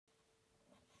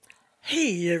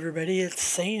Hey everybody, it's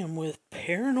Sam with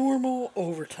Paranormal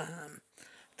Overtime.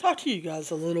 Talked to you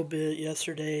guys a little bit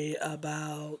yesterday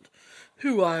about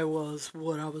who I was,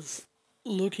 what I was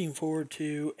looking forward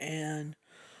to, and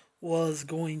was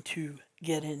going to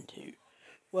get into.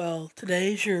 Well,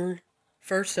 today's your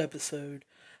first episode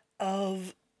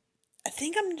of, I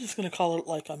think I'm just going to call it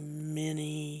like a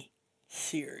mini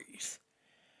series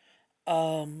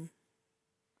on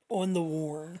the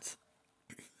Warrens.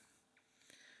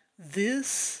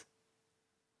 This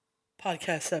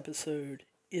podcast episode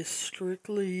is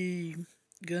strictly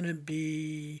gonna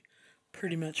be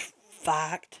pretty much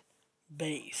fact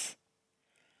based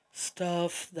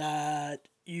stuff that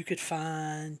you could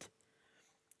find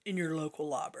in your local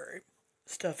library,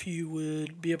 stuff you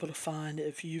would be able to find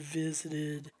if you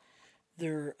visited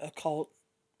their occult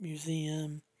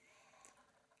museum,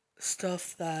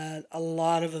 stuff that a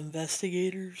lot of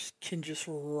investigators can just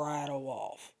rattle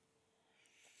off.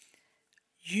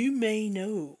 You may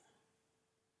know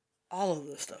all of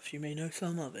this stuff. You may know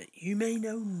some of it. You may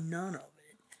know none of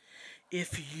it.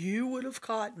 If you would have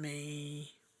caught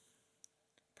me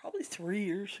probably 3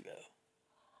 years ago,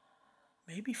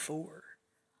 maybe four,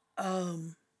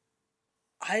 um,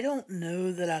 I don't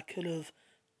know that I could have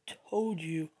told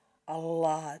you a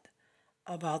lot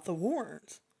about the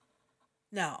Warrens.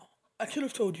 Now, I could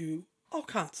have told you all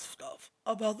kinds of stuff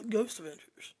about the Ghost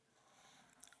Adventures,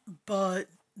 but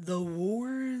the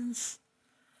Warrens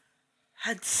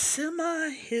had semi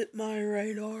hit my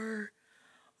radar.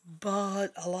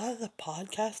 But a lot of the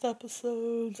podcast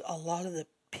episodes, a lot of the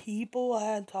people I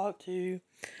had talked to,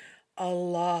 a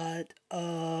lot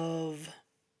of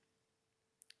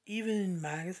even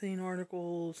magazine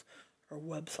articles or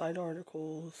website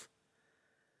articles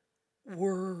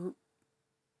were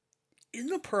in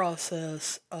the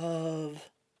process of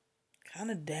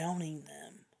kind of downing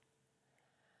them.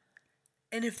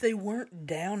 And if they weren't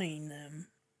downing them,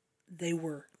 they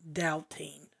were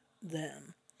doubting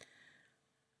them.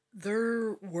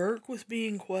 Their work was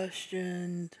being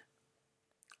questioned.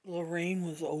 Lorraine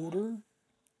was older,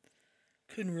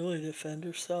 couldn't really defend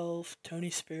herself. Tony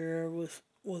Spera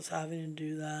was having to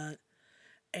do that,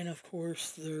 and of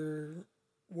course their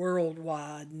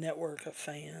worldwide network of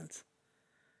fans.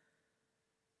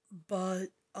 But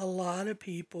a lot of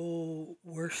people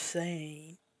were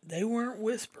saying, they weren't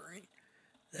whispering,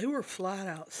 they were flat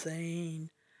out saying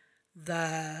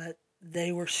that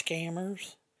they were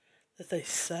scammers, that they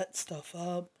set stuff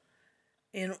up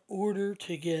in order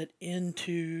to get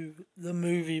into the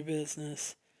movie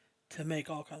business to make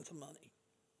all kinds of money.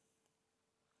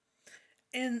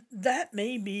 And that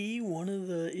may be one of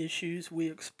the issues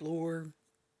we explore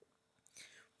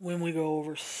when we go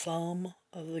over some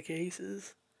of the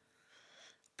cases.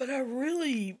 But I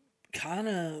really kind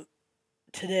of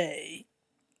today,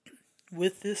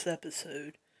 with this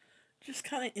episode, just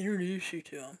kind of introduce you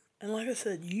to them. And like I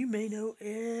said, you may know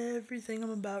everything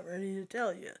I'm about ready to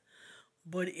tell you,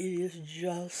 but it is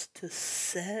just to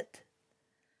set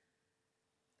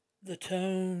the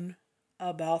tone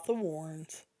about the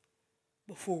Warrens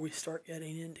before we start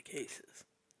getting into cases.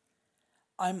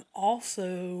 I'm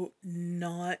also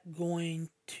not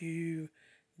going to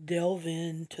delve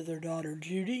into their daughter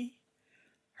Judy,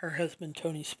 her husband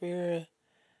Tony Spera,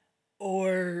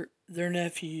 or their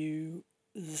nephew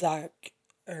Zach,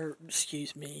 or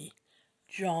excuse me,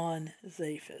 John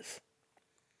Zaphis,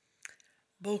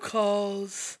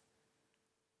 because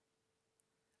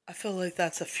I feel like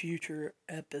that's a future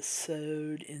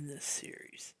episode in this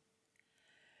series.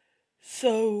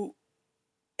 So,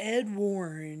 Ed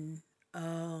Warren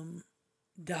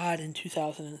died in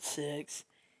 2006.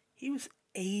 He was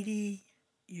 80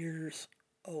 years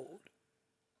old.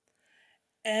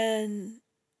 And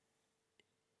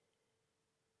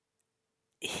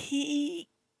he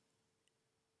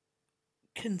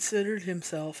considered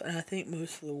himself, and I think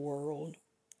most of the world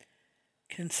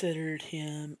considered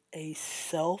him, a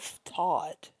self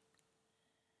taught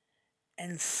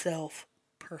and self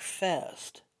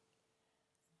professed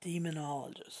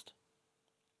demonologist.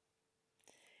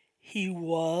 He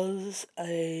was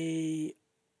a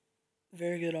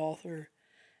very good author,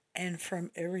 and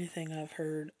from everything I've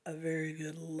heard, a very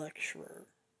good lecturer.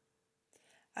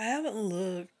 I haven't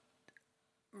looked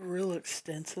real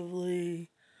extensively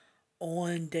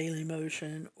on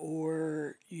Dailymotion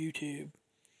or YouTube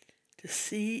to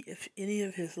see if any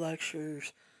of his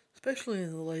lectures, especially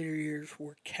in the later years,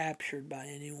 were captured by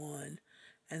anyone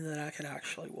and that I could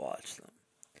actually watch them.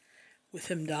 With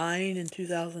him dying in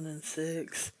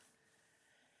 2006,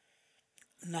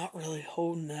 not really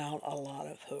holding out a lot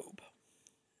of hope.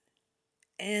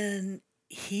 And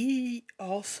he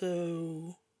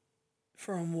also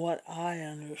from what I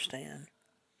understand,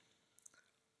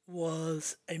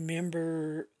 was a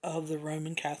member of the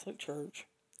Roman Catholic Church.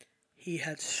 He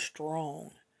had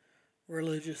strong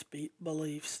religious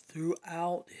beliefs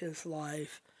throughout his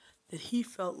life that he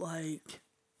felt like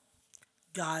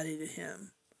guided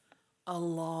him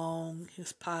along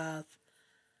his path,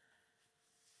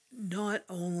 not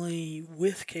only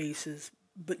with cases,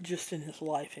 but just in his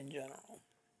life in general.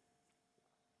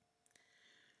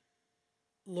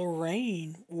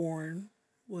 Lorraine Warren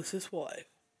was his wife.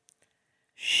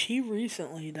 She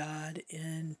recently died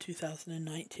in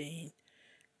 2019.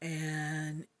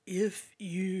 And if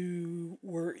you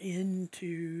were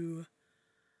into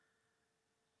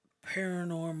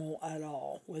paranormal at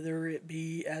all, whether it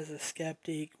be as a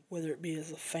skeptic, whether it be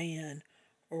as a fan,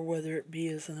 or whether it be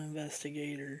as an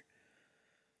investigator,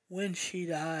 when she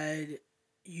died,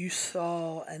 you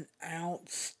saw an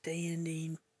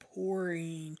outstanding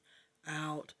pouring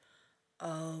out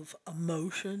of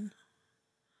emotion,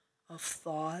 of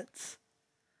thoughts,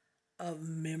 of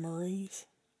memories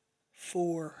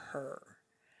for her.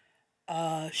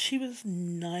 She was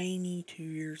 92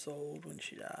 years old when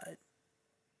she died.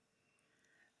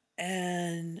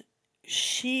 And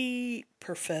she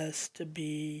professed to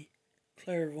be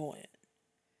clairvoyant.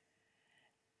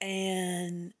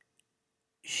 And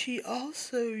she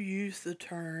also used the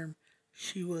term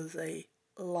she was a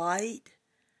light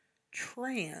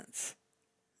trance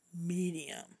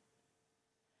medium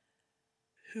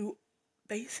who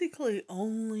basically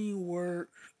only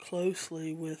worked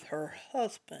closely with her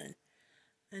husband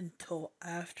until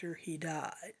after he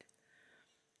died.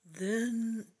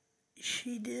 Then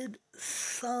she did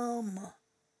some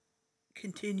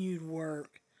continued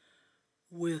work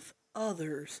with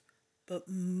others, but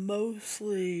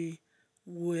mostly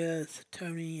with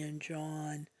Tony and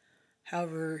John.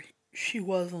 However, she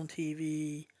was on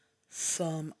TV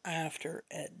some after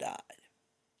Ed died.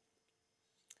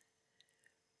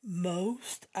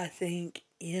 Most, I think,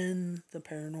 in the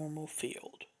paranormal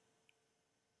field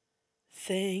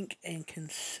think and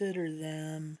consider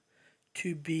them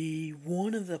to be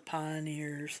one of the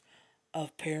pioneers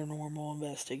of paranormal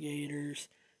investigators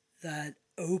that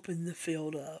opened the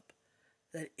field up,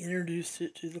 that introduced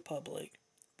it to the public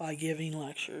by giving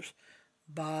lectures,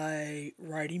 by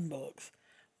writing books,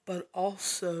 but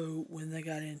also when they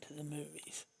got into the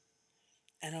movies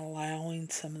and allowing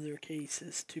some of their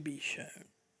cases to be shown.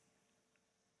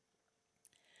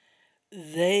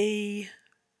 They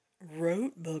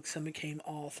wrote books and became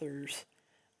authors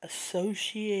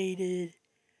associated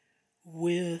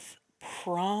with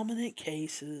prominent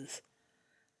cases,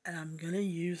 and I'm going to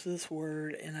use this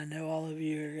word, and I know all of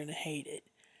you are going to hate it,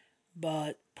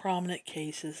 but prominent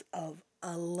cases of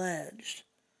alleged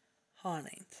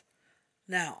hauntings.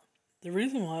 Now, the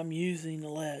reason why I'm using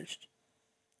alleged,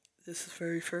 this is the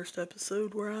very first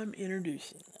episode where I'm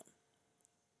introducing them.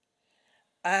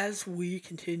 As we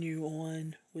continue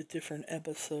on with different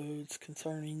episodes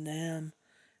concerning them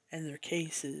and their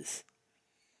cases,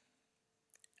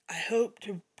 I hope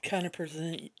to kind of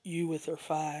present you with their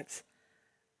facts,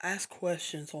 ask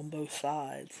questions on both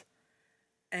sides,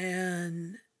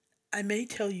 and I may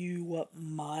tell you what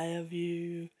my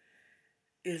view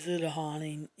is. It a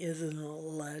haunting? Is it an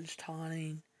alleged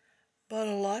haunting? But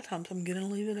a lot of times I'm going to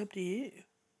leave it up to you.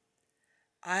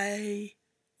 I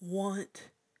want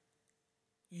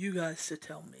you guys to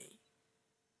tell me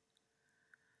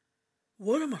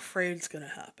what I'm afraid is going to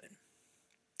happen.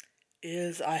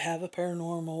 Is I have a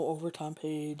paranormal overtime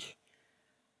page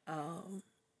on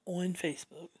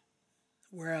Facebook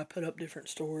where I put up different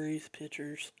stories,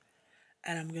 pictures,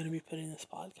 and I'm going to be putting this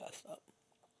podcast up.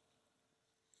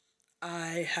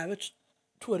 I have a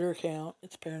Twitter account.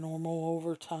 It's Paranormal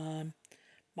Overtime.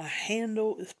 My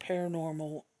handle is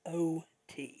Paranormal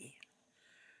OT.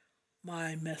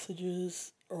 My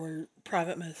messages or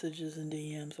private messages and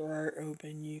DMs are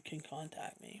open. You can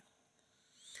contact me.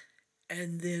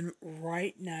 And then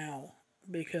right now,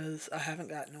 because I haven't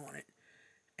gotten on it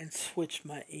and switched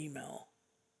my email,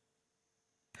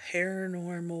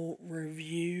 Paranormal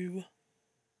Review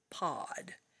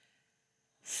Pod,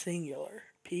 singular,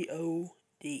 POD,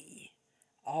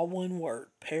 all one word,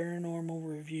 Paranormal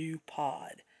Review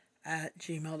Pod at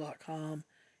gmail.com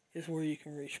is where you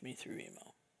can reach me through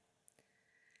email.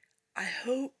 I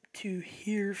hope to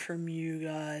hear from you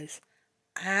guys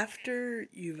after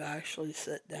you've actually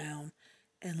sat down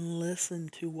and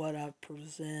listened to what I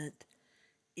present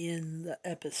in the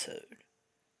episode.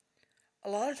 A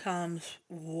lot of times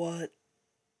what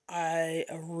I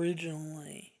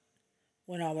originally,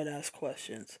 when I would ask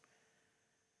questions,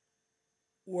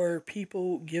 were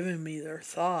people giving me their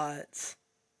thoughts,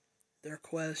 their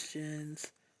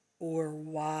questions, or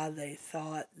why they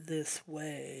thought this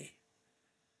way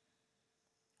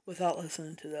without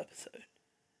listening to the episode.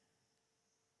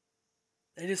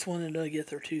 They just wanted to get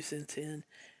their 2 cents in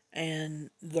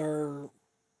and their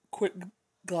quick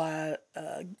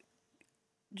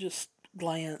just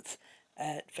glance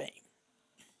at fame.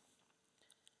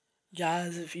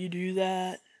 Guys, if you do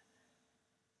that,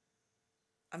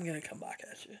 I'm going to come back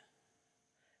at you.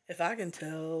 If I can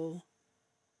tell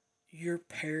you're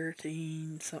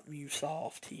parroting something you saw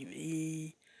off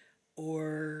TV,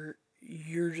 or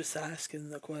you're just asking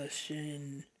the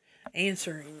question,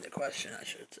 answering the question, I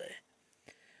should say,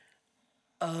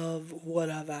 of what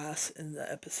I've asked in the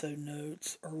episode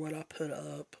notes or what I put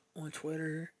up on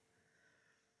Twitter,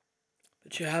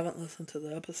 but you haven't listened to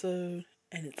the episode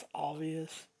and it's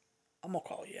obvious, I'm going to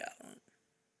call you out on it.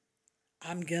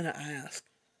 I'm going to ask,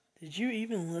 did you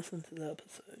even listen to the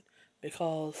episode?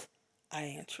 Because I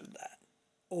answered that.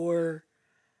 Or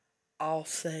I'll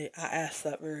say I asked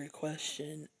that very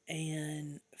question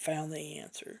and found the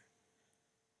answer.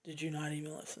 Did you not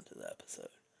even listen to the episode?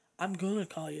 I'm going to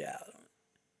call you out on it.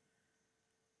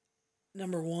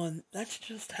 Number one, that's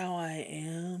just how I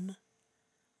am.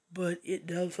 But it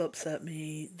does upset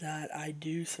me that I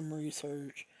do some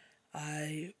research.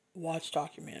 I watch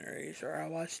documentaries or I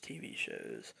watch TV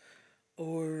shows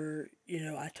or,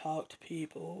 I talk to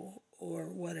people or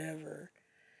whatever.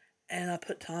 And I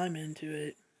put time into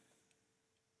it.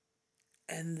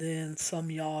 And then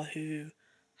some yahoo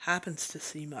happens to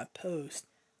see my post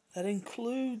that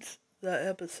includes the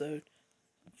episode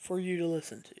for you to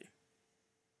listen to.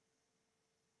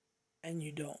 And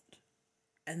you don't.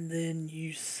 And then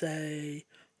you say,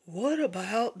 what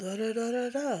about da da da da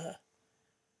da?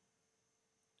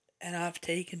 And I've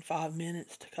taken 5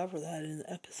 minutes to cover that in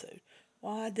the episode.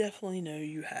 Well, I definitely know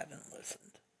you haven't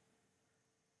listened.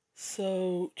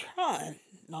 So try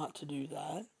not to do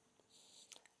that.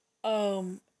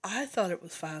 I thought it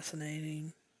was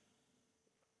fascinating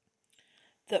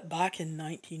that back in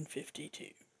 1952,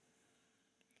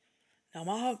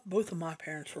 now both of my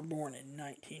parents were born in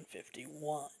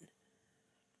 1951,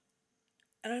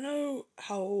 and I know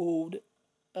how old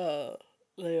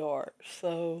they are,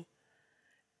 so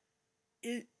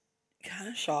it kind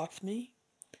of shocks me.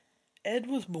 Ed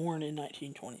was born in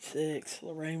 1926.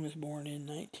 Lorraine was born in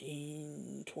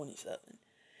 1927.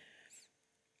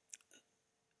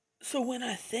 So when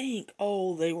I think,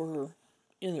 oh, they were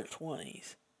in their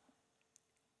 20s,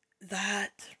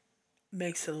 that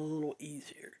makes it a little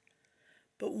easier.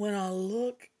 But when I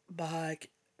look back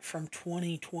from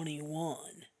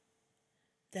 2021,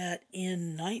 that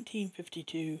in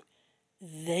 1952,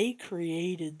 they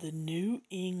created the New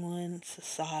England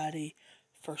Society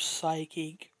for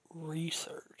Psychic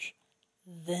Research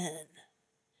then.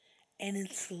 And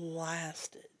it's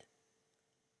lasted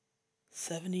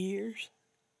 70 years.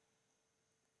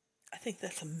 I think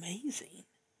that's amazing.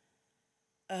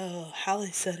 How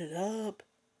they set it up,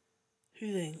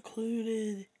 who they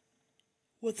included,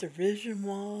 what their vision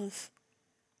was.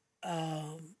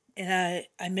 And I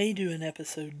may do an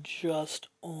episode just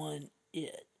on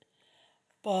it.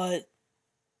 But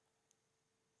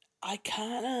I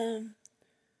kind of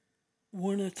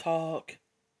want to talk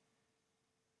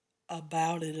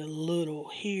about it a little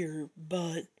here,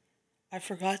 but I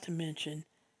forgot to mention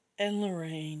Ed and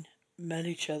Lorraine met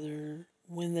each other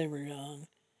when they were young,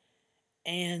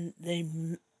 and they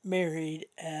married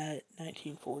in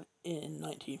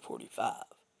 1945.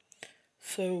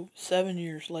 So 7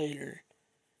 years later,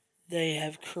 they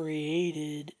have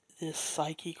created this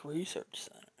psychic research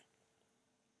center.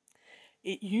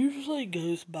 It usually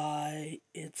goes by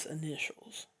its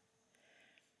initials.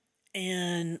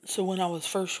 And so when I was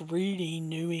first reading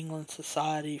New England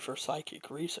Society for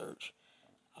Psychic Research,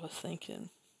 I was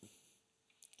thinking,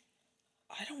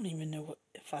 I don't even know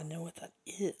if I know what that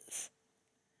is.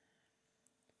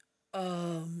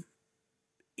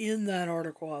 In that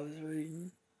article I was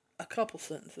reading, a couple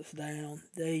sentences down,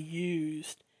 they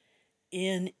used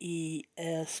NESPR.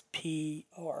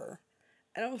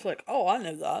 And I was like, oh, I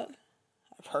know that.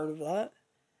 I've heard of that.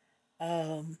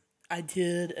 I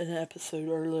did an episode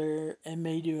earlier and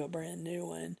may do a brand new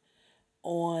one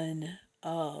on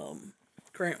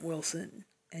Grant Wilson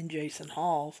and Jason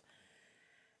Halls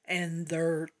and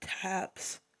their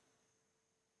TAPS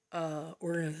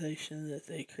organization that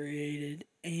they created,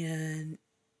 and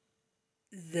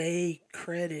they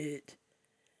credit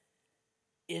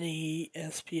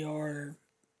NESPR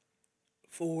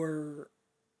for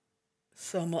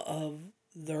some of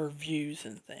their views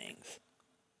and things.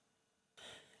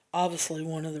 Obviously,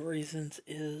 one of the reasons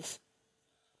is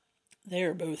they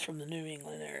are both from the New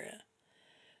England area.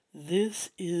 This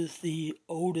is the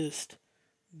oldest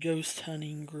ghost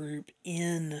hunting group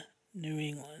in New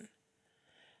England.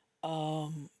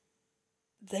 Um,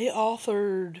 they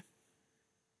authored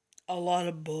a lot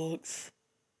of books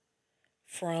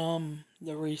from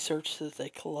the research that they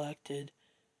collected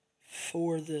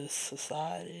for this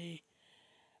society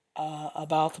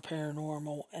about the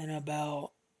paranormal and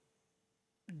about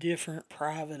different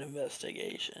private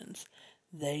investigations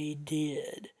they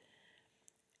did.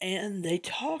 And they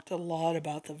talked a lot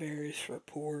about the various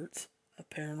reports of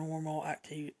paranormal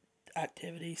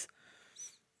activities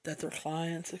that their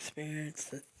clients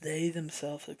experienced, that they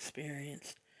themselves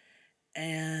experienced,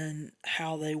 and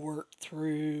how they worked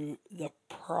through the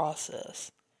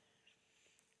process.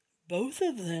 Both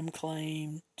of them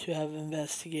claim to have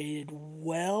investigated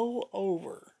well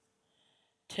over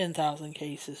 10,000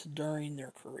 cases during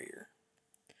their career.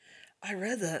 I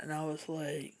read that and I was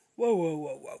like, whoa, whoa,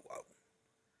 whoa, whoa, whoa.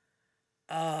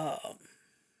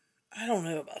 I don't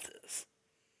know about this.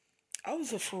 I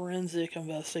was a forensic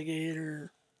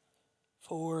investigator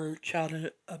for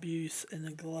child abuse and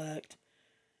neglect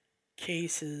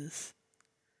cases.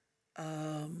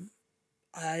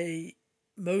 I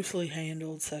mostly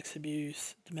handled sex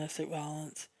abuse, domestic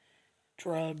violence,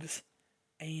 drugs,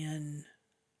 and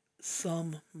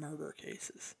some murder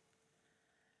cases.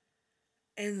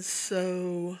 And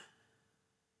so,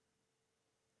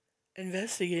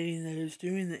 investigating those,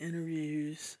 doing the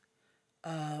interviews,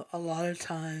 a lot of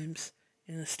times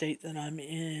in the state that I'm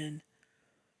in,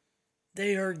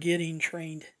 they are getting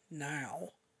trained now.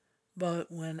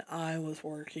 But when I was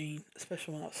working,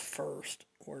 especially when I was first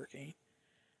working,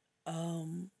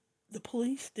 the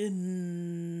police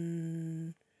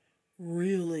didn't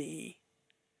really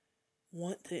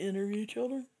want to interview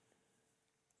children.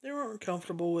 They weren't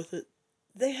comfortable with it.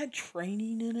 They had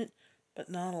training in it, but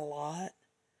not a lot.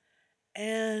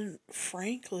 And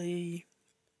frankly,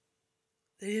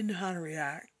 they didn't know how to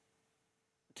react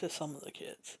to some of the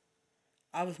kids.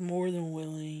 I was more than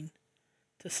willing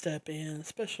to step in,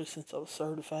 especially since I was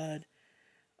certified.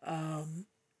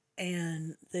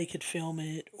 And they could film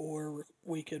it or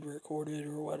we could record it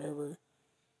or whatever.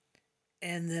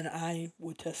 And then I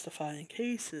would testify in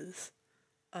cases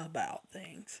about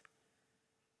things.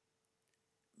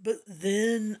 But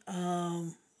then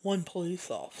one police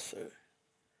officer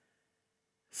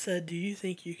said, "Do you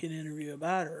think you can interview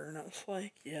about her?" And I was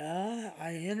like, "Yeah,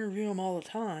 I interview them all the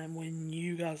time when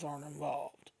you guys aren't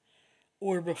involved.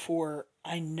 Or before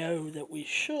I know that we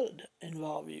should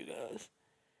involve you guys."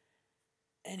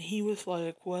 And he was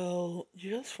like, "Well,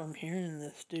 just from hearing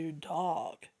this dude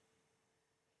talk,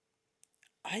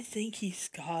 I think he's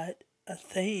got a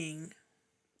thing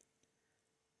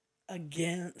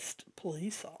against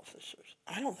police officers.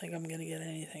 I don't think I'm going to get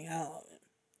anything out of him.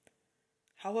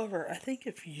 However, I think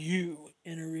if you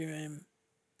interview him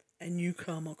and you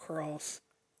come across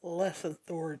less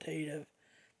authoritative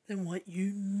than what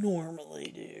you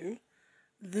normally do,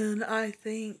 then I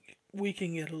think we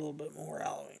can get a little bit more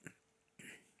out of him."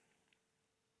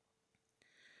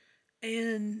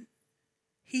 And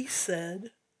he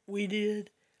said we did.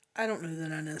 I don't know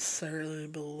that I necessarily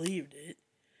believed it.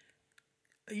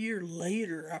 A year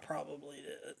later, I probably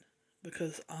did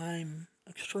because I'm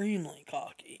extremely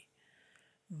cocky.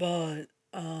 But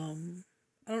I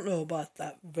don't know about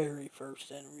that very first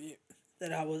interview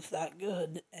that I was that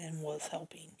good and was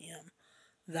helping him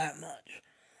that much.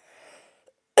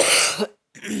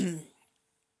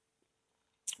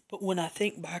 But when I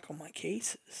think back on my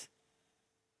cases,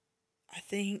 I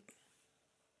think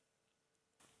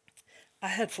I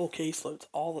had full caseloads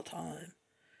all the time.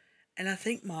 And I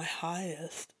think my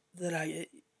highest that I,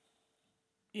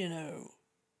 you know,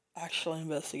 actually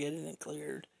investigated and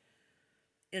cleared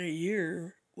in a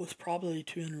year was probably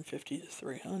 250 to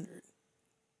 300.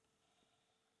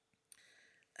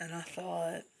 And I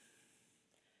thought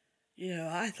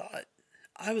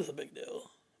I was a big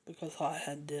deal because I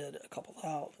had did a couple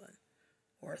thousand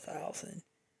or 1,000.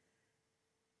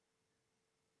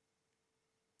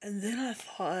 And then I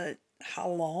thought how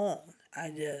long I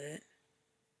did it.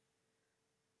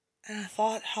 And I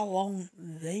thought how long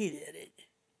they did it.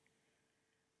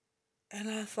 And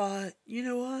I thought, you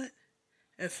know what?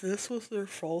 If this was their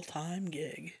full-time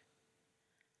gig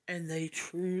and they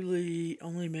truly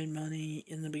only made money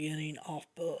in the beginning off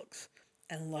books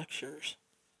and lectures,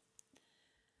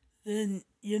 then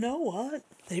you know what?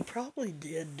 They probably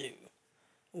did do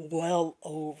well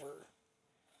over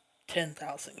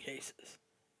 10,000 cases.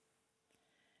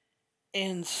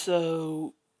 And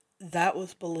so that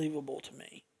was believable to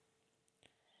me.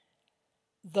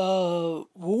 The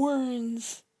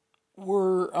Warrens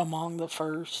were among the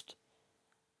first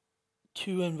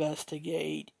to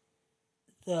investigate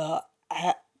the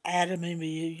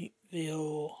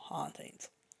Amityville hauntings.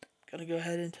 I'm gonna go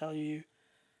ahead and tell you,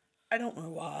 I don't know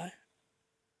why.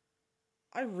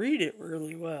 I read it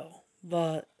really well,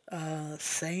 but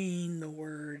saying the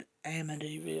word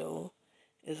Amityville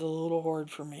is a little hard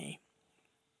for me,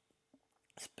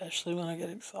 especially when I get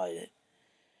excited.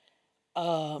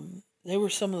 They were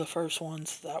some of the first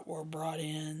ones that were brought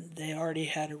in. They already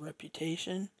had a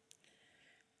reputation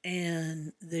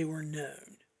and they were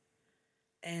known.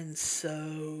 And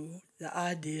so the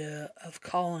idea of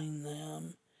calling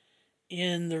them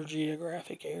in their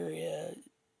geographic area,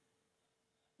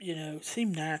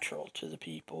 seemed natural to the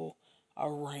people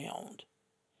around.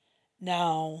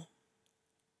 Now,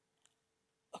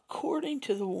 according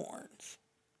to the Warrens,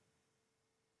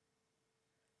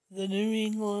 the New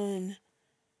England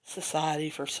Society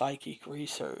for Psychic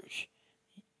Research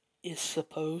is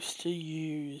supposed to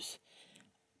use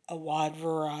a wide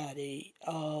variety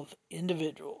of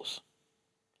individuals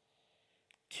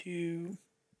to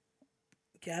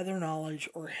gather knowledge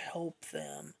or help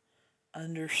them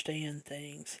understand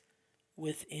things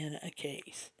within a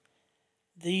case.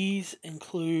 These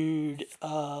include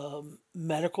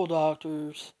medical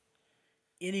doctors,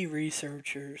 any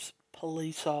researchers,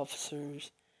 police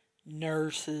officers,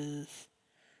 nurses.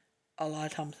 A lot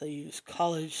of times they use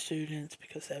college students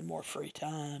because they have more free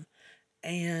time.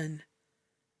 And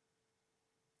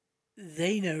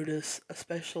they notice,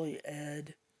 especially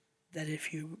Ed, that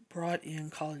if you brought in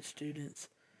college students,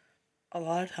 a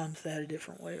lot of times they had a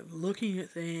different way of looking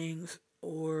at things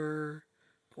or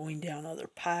going down other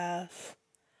paths,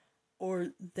 or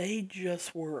they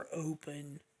just were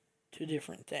open to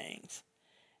different things.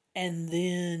 And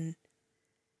then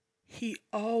he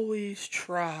always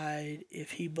tried,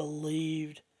 if he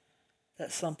believed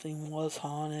that something was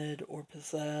haunted or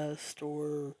possessed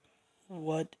or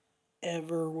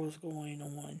whatever was going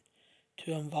on,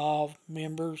 to involve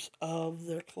members of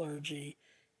the clergy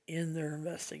in their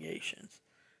investigations.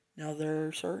 Now, there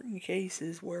are certain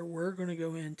cases where we're going to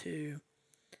go into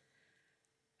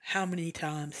how many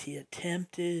times he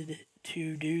attempted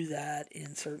to do that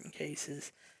in certain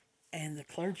cases, and the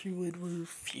clergy would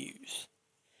refuse.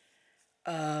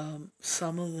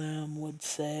 Some of them would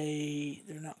say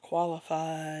they're not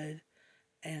qualified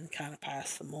and kind of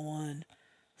pass them on.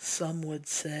 Some would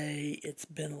say it's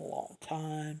been a long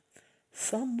time.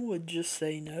 Some would just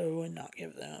say no and not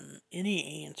give them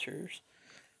any answers.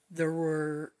 There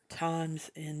were times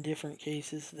in different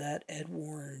cases that Ed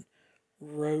Warren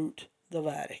wrote the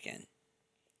Vatican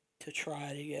to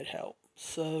try to get help.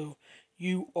 So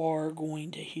you are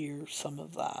going to hear some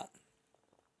of that.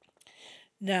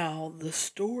 Now, the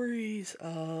stories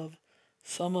of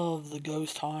some of the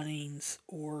ghost hauntings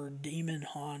or demon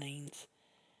hauntings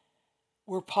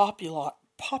were popularized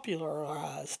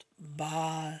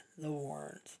by the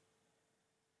Warrens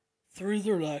through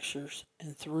their lectures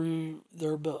and through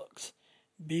their books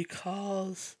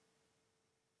because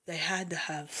they had to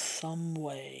have some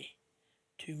way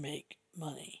to make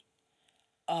money.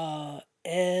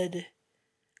 Ed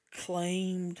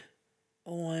claimed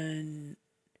on,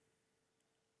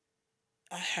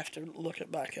 I have to look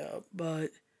it back up,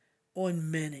 but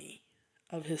on many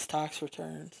of his tax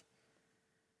returns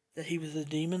that he was a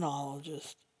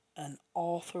demonologist, an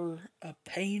author, a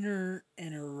painter,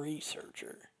 and a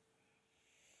researcher.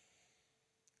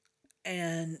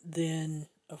 And then,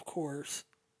 of course,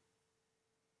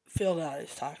 filled out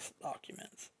his tax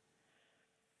documents.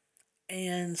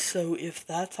 And so, if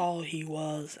that's all he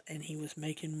was, and he was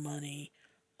making money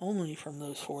only from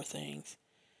those four things,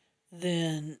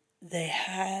 then they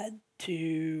had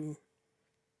to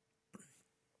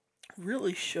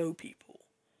really show people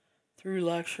through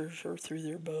lectures or through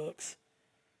their books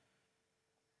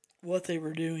what they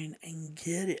were doing and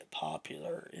get it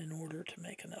popular in order to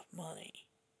make enough money.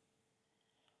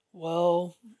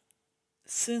 Well,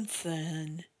 since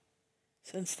then,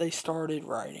 since they started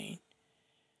writing,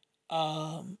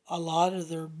 a lot of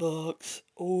their books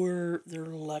or their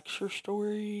lecture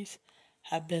stories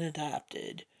have been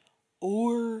adapted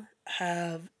or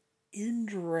have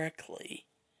indirectly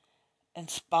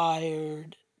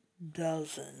inspired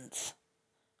dozens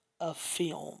of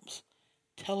films,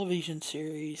 television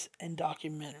series, and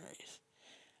documentaries.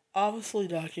 Obviously,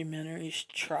 documentaries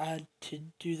tried to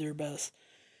do their best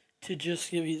to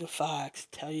just give you the facts,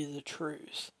 tell you the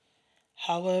truth.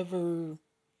 However,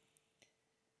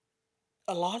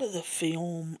 a lot of the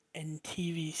film and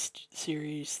TV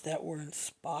series that were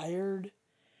inspired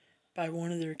by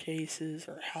one of their cases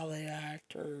or how they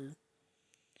act or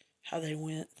how they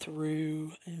went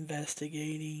through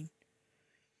investigating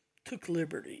took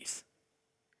liberties.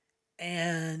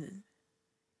 And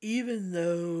even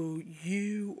though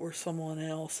you or someone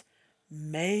else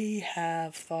may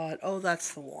have thought, oh,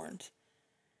 that's the Warrens,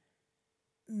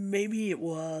 maybe it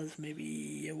was,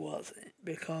 maybe it wasn't,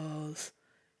 because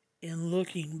in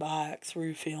looking back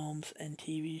through films and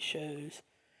TV shows,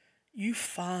 you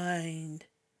find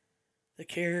the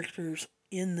characters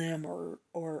in them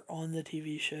or on the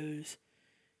TV shows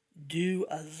do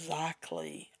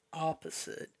exactly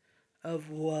opposite of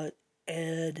what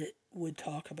Ed would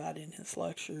talk about in his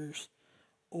lectures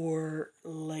or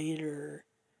later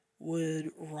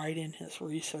would write in his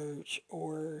research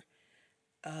or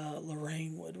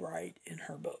Lorraine would write in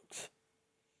her books.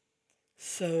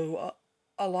 So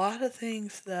a lot of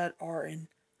things that are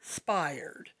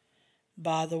inspired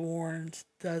by the Warrens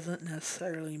doesn't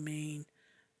necessarily mean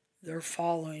they're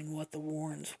following what the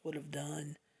Warrens would have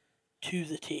done to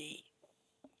the T.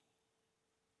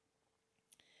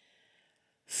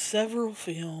 Several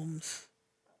films,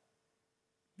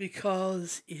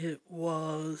 because it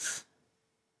was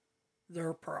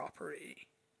their property,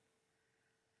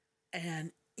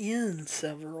 and in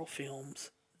several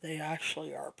films, they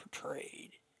actually are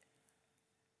portrayed.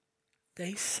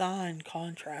 They signed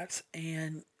contracts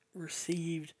and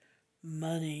received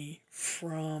money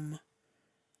from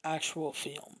actual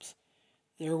films.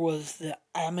 There was the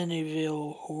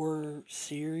Amityville horror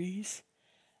series,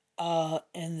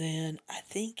 and then I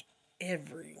think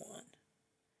everyone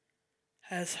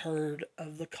has heard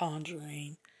of The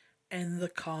Conjuring and The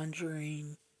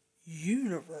Conjuring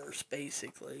universe,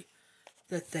 basically,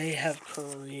 that they have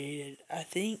created. I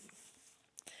think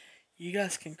you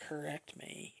guys can correct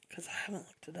me because I haven't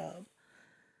looked it up.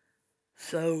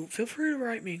 So feel free to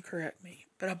write me and correct me.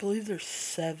 But I believe there's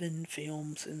 7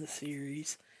 films in the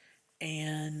series,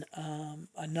 and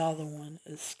another one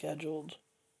is scheduled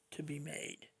to be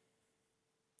made.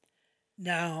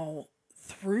 Now,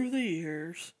 through the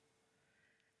years,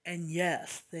 and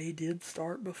yes, they did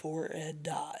start before Ed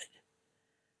died.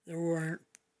 There weren't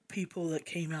people that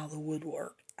came out of the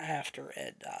woodwork after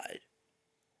Ed died.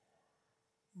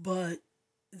 But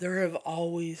there have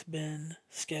always been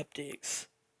skeptics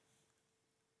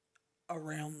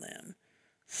around them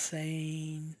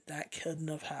saying that couldn't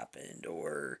have happened,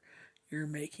 or you're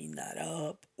making that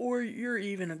up, or you're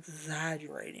even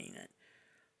exaggerating it.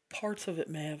 Parts of it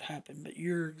may have happened, but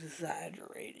you're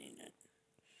exaggerating it.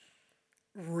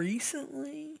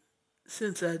 Recently,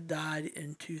 since Ed died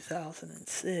in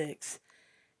 2006,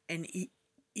 and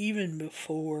even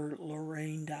before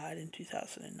Lorraine died in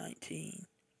 2019,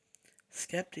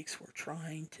 skeptics were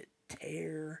trying to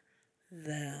tear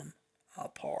them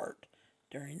apart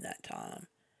during that time.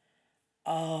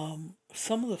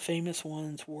 Some of the famous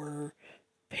ones were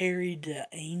Perry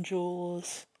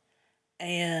DeAngelis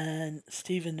and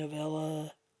Stephen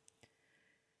Novella.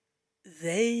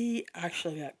 They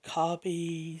actually got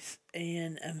copies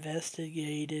and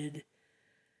investigated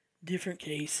different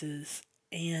cases,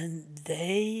 and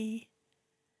they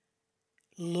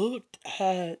looked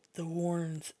at the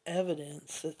Warrens'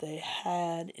 evidence that they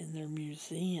had in their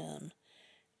museum,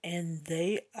 and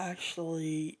they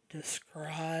actually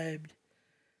described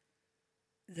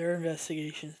their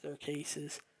investigations, their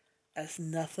cases, as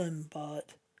nothing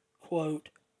but, quote,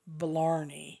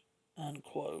 blarney,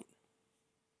 unquote.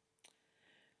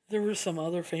 There were some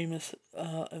other famous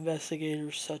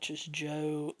investigators, such as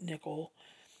Joe Nickel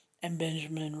and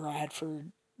Benjamin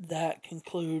Radford, that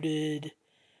concluded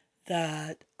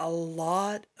that a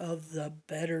lot of the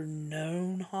better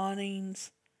known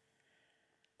hauntings,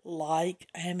 like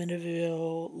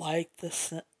Amityville, like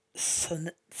the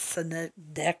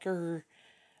Snedeker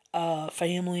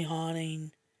family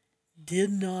haunting, did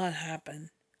not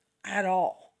happen at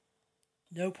all.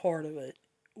 No part of it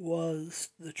was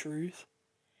the truth,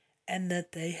 and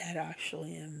that they had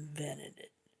actually invented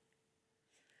it.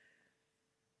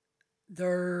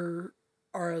 There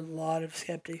are a lot of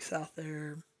skeptics out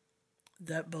there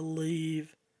that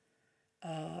believe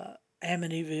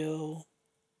Amityville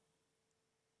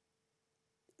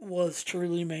was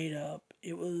truly made up.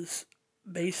 It was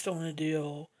based on a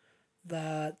deal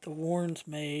that the Warrens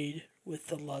made with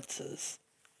the Lutzes.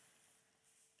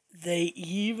 They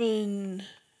even,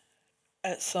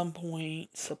 at some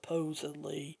point,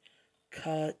 supposedly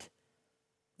cut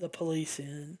the police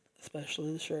in,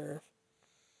 especially the sheriff,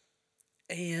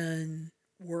 and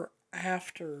were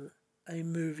after a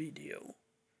movie deal,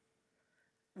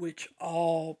 which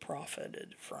all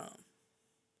profited from.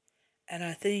 And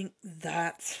I think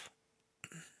that's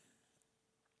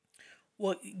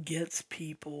what gets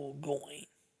people going.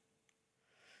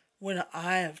 When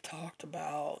I have talked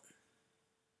about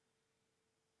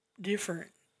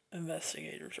different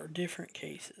investigators or different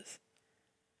cases,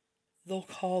 they'll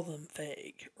call them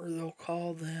fake, or they'll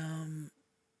call them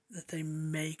that they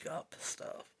make up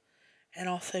stuff. And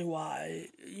I'll say why.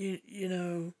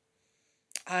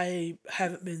 I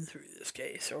haven't been through this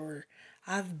case, or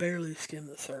I've barely skimmed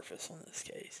the surface on this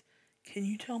case. Can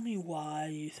you tell me why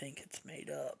you think it's made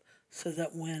up, so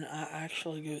that when I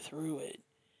actually go through it,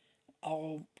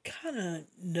 I'll kind of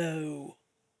know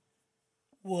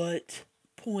what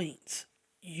points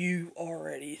you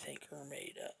already think are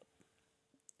made up?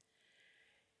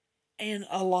 And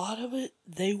a lot of it,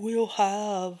 they will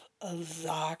have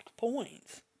exact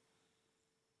points.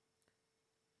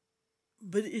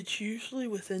 But it's usually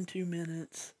within 2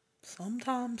 minutes.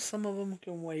 Sometimes some of them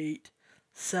can wait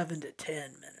 7 to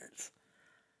 10 minutes.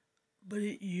 But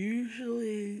it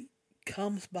usually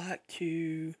comes back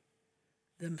to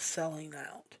them selling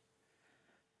out,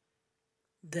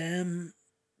 them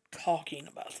talking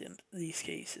about these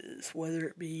cases, whether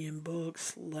it be in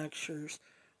books, lectures,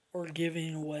 or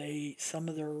giving away some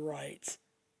of their rights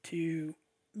to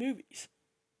movies,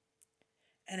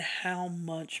 and how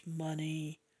much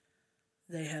money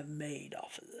they have made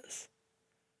off of this.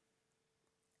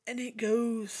 And it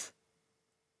goes,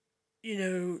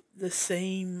 the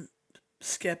same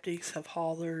skeptics have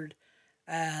hollered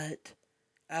at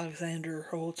Alexander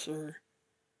Holzer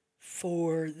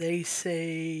for, they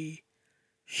say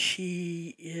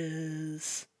she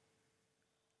is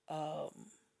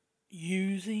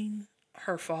using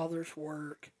her father's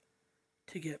work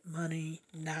to get money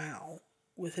now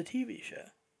with a TV show.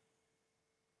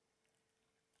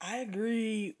 I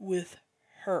agree with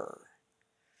her.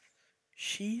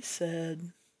 She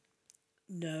said,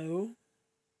 no,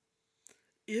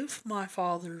 if my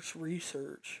father's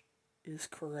research is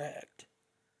correct,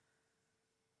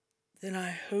 then I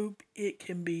hope it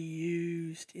can be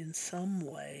used in some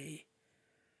way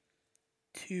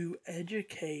to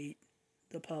educate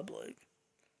the public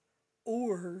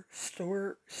or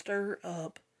stir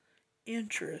up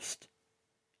interest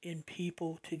in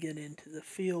people to get into the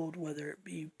field, whether it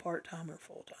be part time or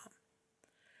full time.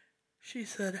 She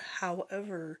said,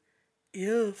 however,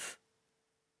 if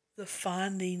the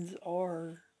findings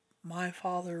are my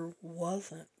father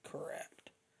wasn't correct,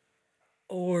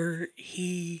 or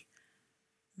he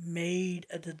made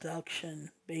a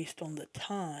deduction based on the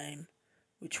time,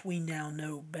 which we now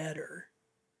know better,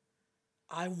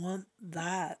 I want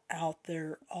that out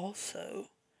there also,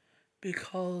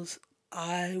 because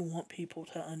I want people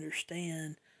to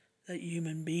understand that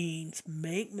human beings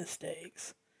make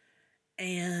mistakes,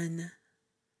 and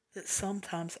that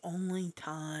sometimes only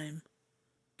time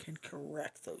can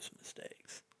correct those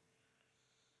mistakes.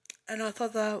 And I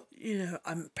thought that,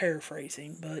 I'm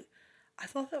paraphrasing, but I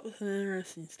thought that was an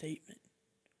interesting statement,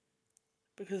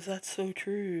 because that's so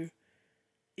true.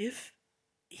 If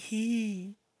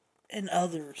he and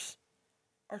others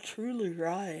are truly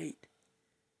right,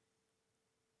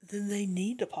 then they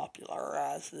need to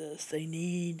popularize this. They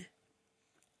need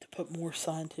to put more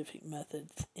scientific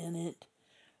methods in it,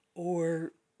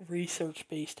 or research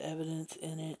based evidence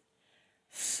in it,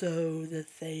 so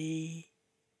that they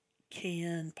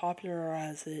can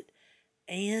popularize it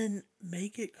and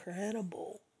make it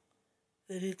credible,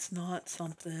 that it's not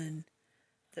something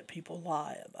that people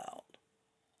lie about.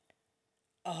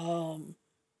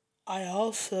 I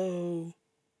also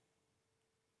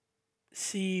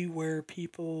see where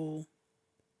people,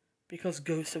 because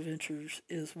Ghost Adventures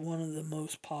is one of the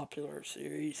most popular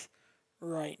series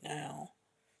right now,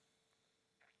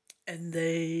 and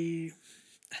I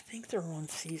think they're on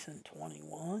season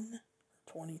 21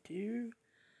 or 22.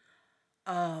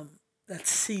 That's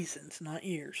seasons, not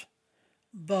years.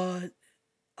 But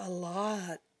a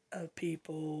lot of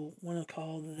people want to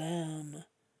call them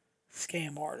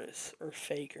scam artists or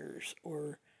fakers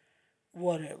or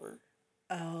whatever,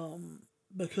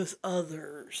 because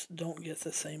others don't get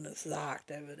the same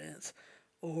exact evidence,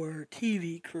 or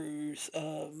TV crews,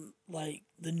 like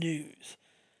the news,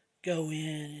 go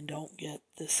in and don't get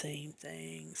the same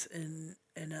things, and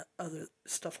other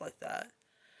stuff like that.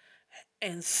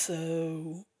 And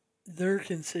so they're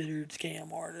considered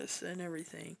scam artists and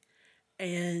everything.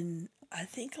 And I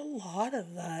think a lot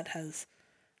of that has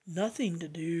nothing to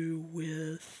do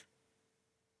with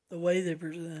the way they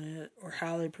present it, or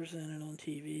how they present it on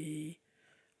TV,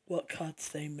 what cuts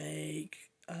they make.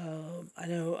 I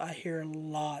know I hear a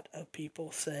lot of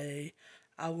people say,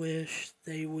 I wish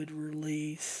they would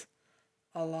release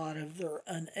a lot of their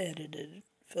unedited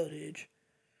footage.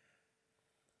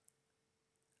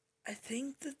 I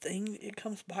think the thing it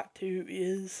comes back to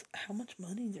is how much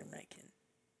money they're making.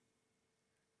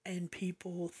 And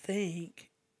people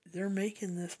think they're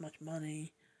making this much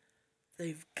money,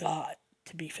 they've got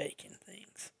to be faking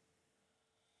things.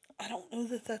 I don't know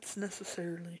that that's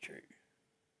necessarily true.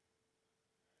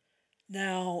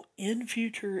 Now, in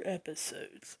future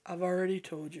episodes, I've already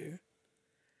told you,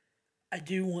 I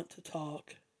do want to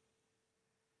talk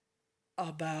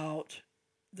about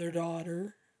their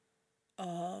daughter,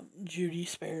 Judy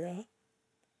Sparrow,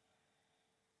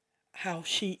 how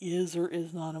she is or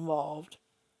is not involved.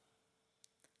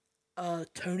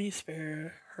 Tony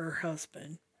Sparrow, her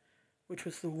husband, which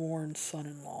was the Warren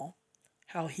son-in-law,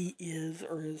 how he is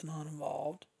or is not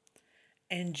involved,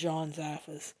 and John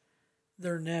Zaffis,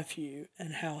 their nephew,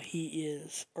 and how he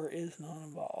is or is not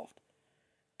involved,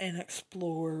 and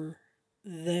explore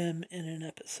them in an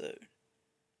episode.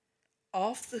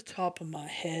 Off the top of my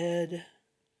head,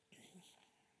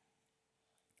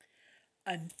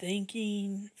 I'm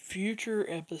thinking future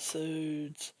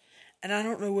episodes, and I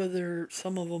don't know whether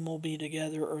some of them will be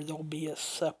together or they'll be a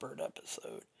separate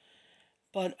episode.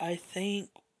 But I think,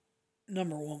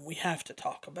 number one, we have to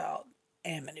talk about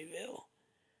Amityville.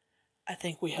 I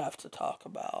think we have to talk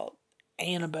about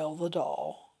Annabelle the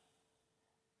doll.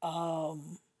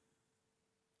 Um,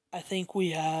 I think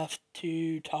we have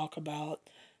to talk about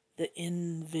the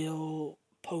Enville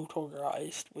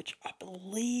Poltergeist, which I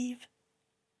believe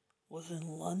was in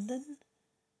London.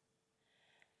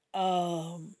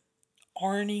 Um,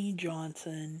 Arnie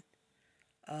Johnson,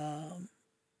 um,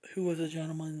 who was a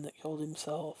gentleman that killed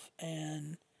himself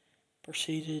and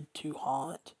proceeded to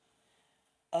haunt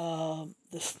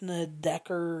the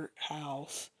Snedeker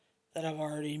house that I've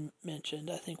already mentioned.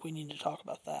 I think we need to talk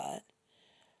about that.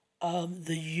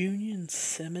 The Union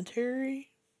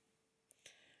Cemetery,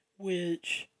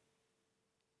 which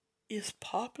is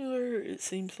popular, it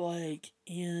seems like,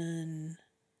 in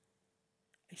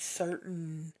a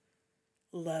certain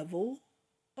level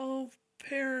of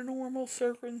paranormal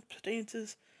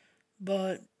circumstances,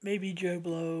 but maybe Joe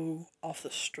Blow off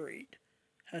the street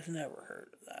has never heard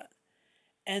of that.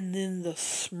 And then the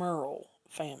Smurl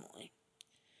family,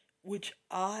 which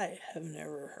I have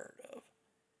never heard of.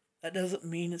 That doesn't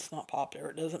mean it's not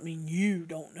popular. It doesn't mean you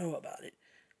don't know about it.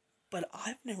 But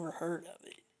I've never heard of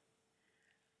it.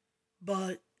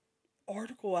 But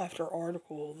article after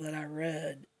article that I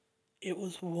read, it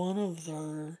was one of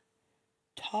their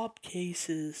top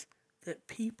cases that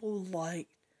people like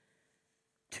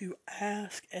to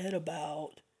ask Ed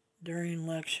about during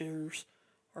lectures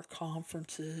or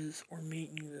conferences or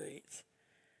meet and greets.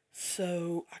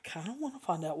 So I kind of want to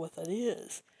find out what that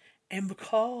is. And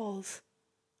because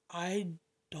I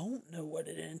don't know what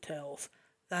it entails,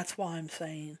 that's why I'm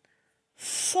saying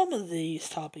some of these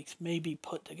topics may be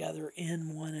put together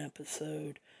in one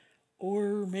episode,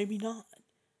 or maybe not.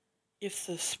 If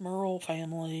the Smurl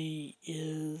family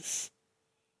is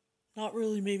not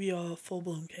really maybe a full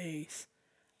blown case,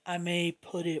 I may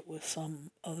put it with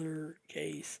some other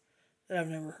case that I've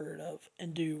never heard of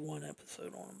and do one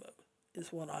episode on them both,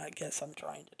 is what I guess I'm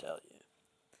trying to tell you.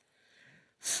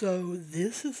 So,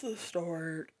 this is the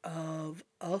start of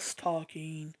us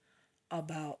talking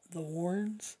about the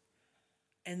Warrens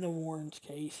and the Warrens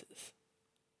cases.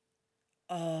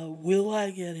 Will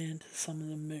I get into some of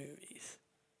the movies?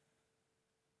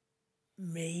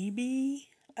 Maybe.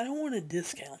 I don't want to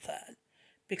discount that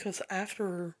because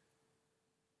after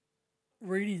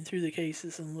reading through the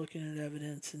cases and looking at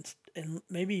evidence and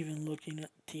maybe even looking at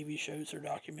TV shows or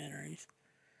documentaries,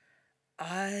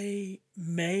 I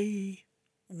may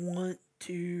want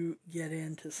to get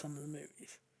into some of the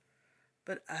movies.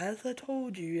 But as I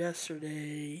told you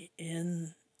yesterday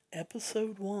in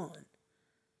episode 1,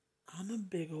 I'm a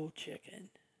big old chicken.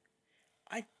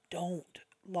 I don't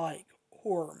like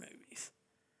horror movies.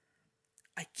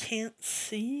 I can't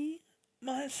see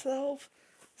myself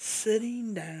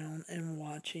sitting down and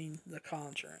watching The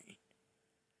Conjuring.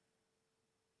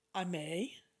 I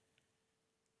may,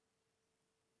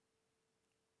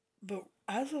 but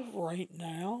as of right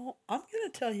now, I'm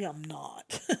going to tell you I'm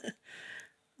not.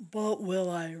 But will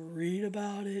I read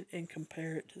about it and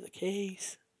compare it to the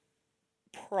case?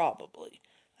 Probably.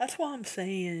 That's why I'm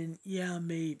saying, yeah,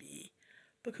 maybe.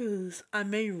 Because I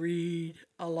may read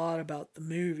a lot about the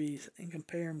movies and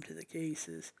compare them to the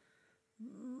cases,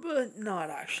 but not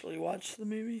actually watch the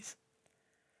movies.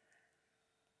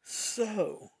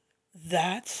 So,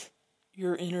 that's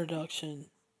your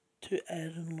introduction to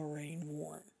Ed and Lorraine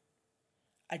Warren.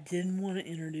 I didn't want to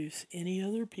introduce any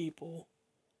other people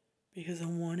because I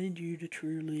wanted you to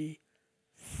truly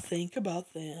think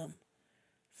about them,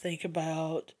 think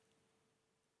about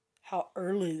how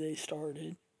early they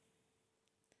started.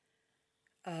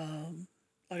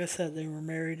 Like I said, they were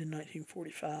married in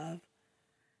 1945,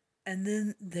 and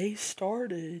then they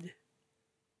started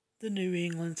the New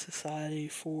England Society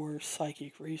for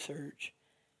Psychic Research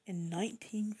in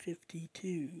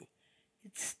 1952.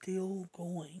 It's still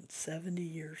going 70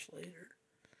 years later.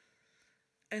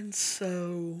 And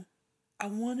so I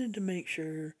wanted to make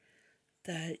sure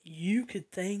that you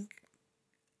could think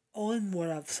on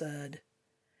what I've said,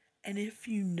 and if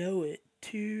you know it,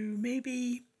 to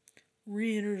maybe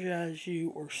re energize you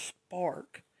or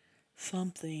spark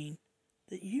something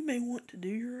that you may want to do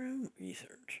your own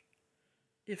research.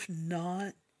 If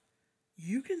not,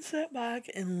 you can sit back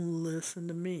and listen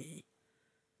to me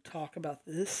talk about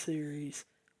this series,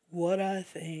 what I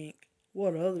think,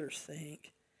 what others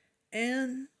think,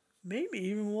 and maybe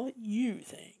even what you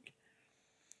think.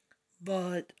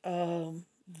 But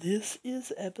this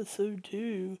is episode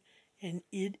 2, and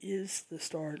it is the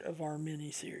start of our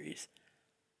mini series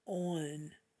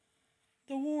on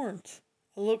the Warrens.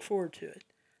 I look forward to it.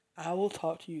 I will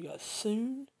talk to you guys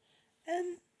soon,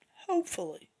 and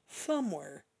hopefully,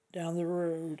 somewhere down the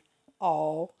road,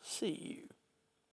 I'll see you.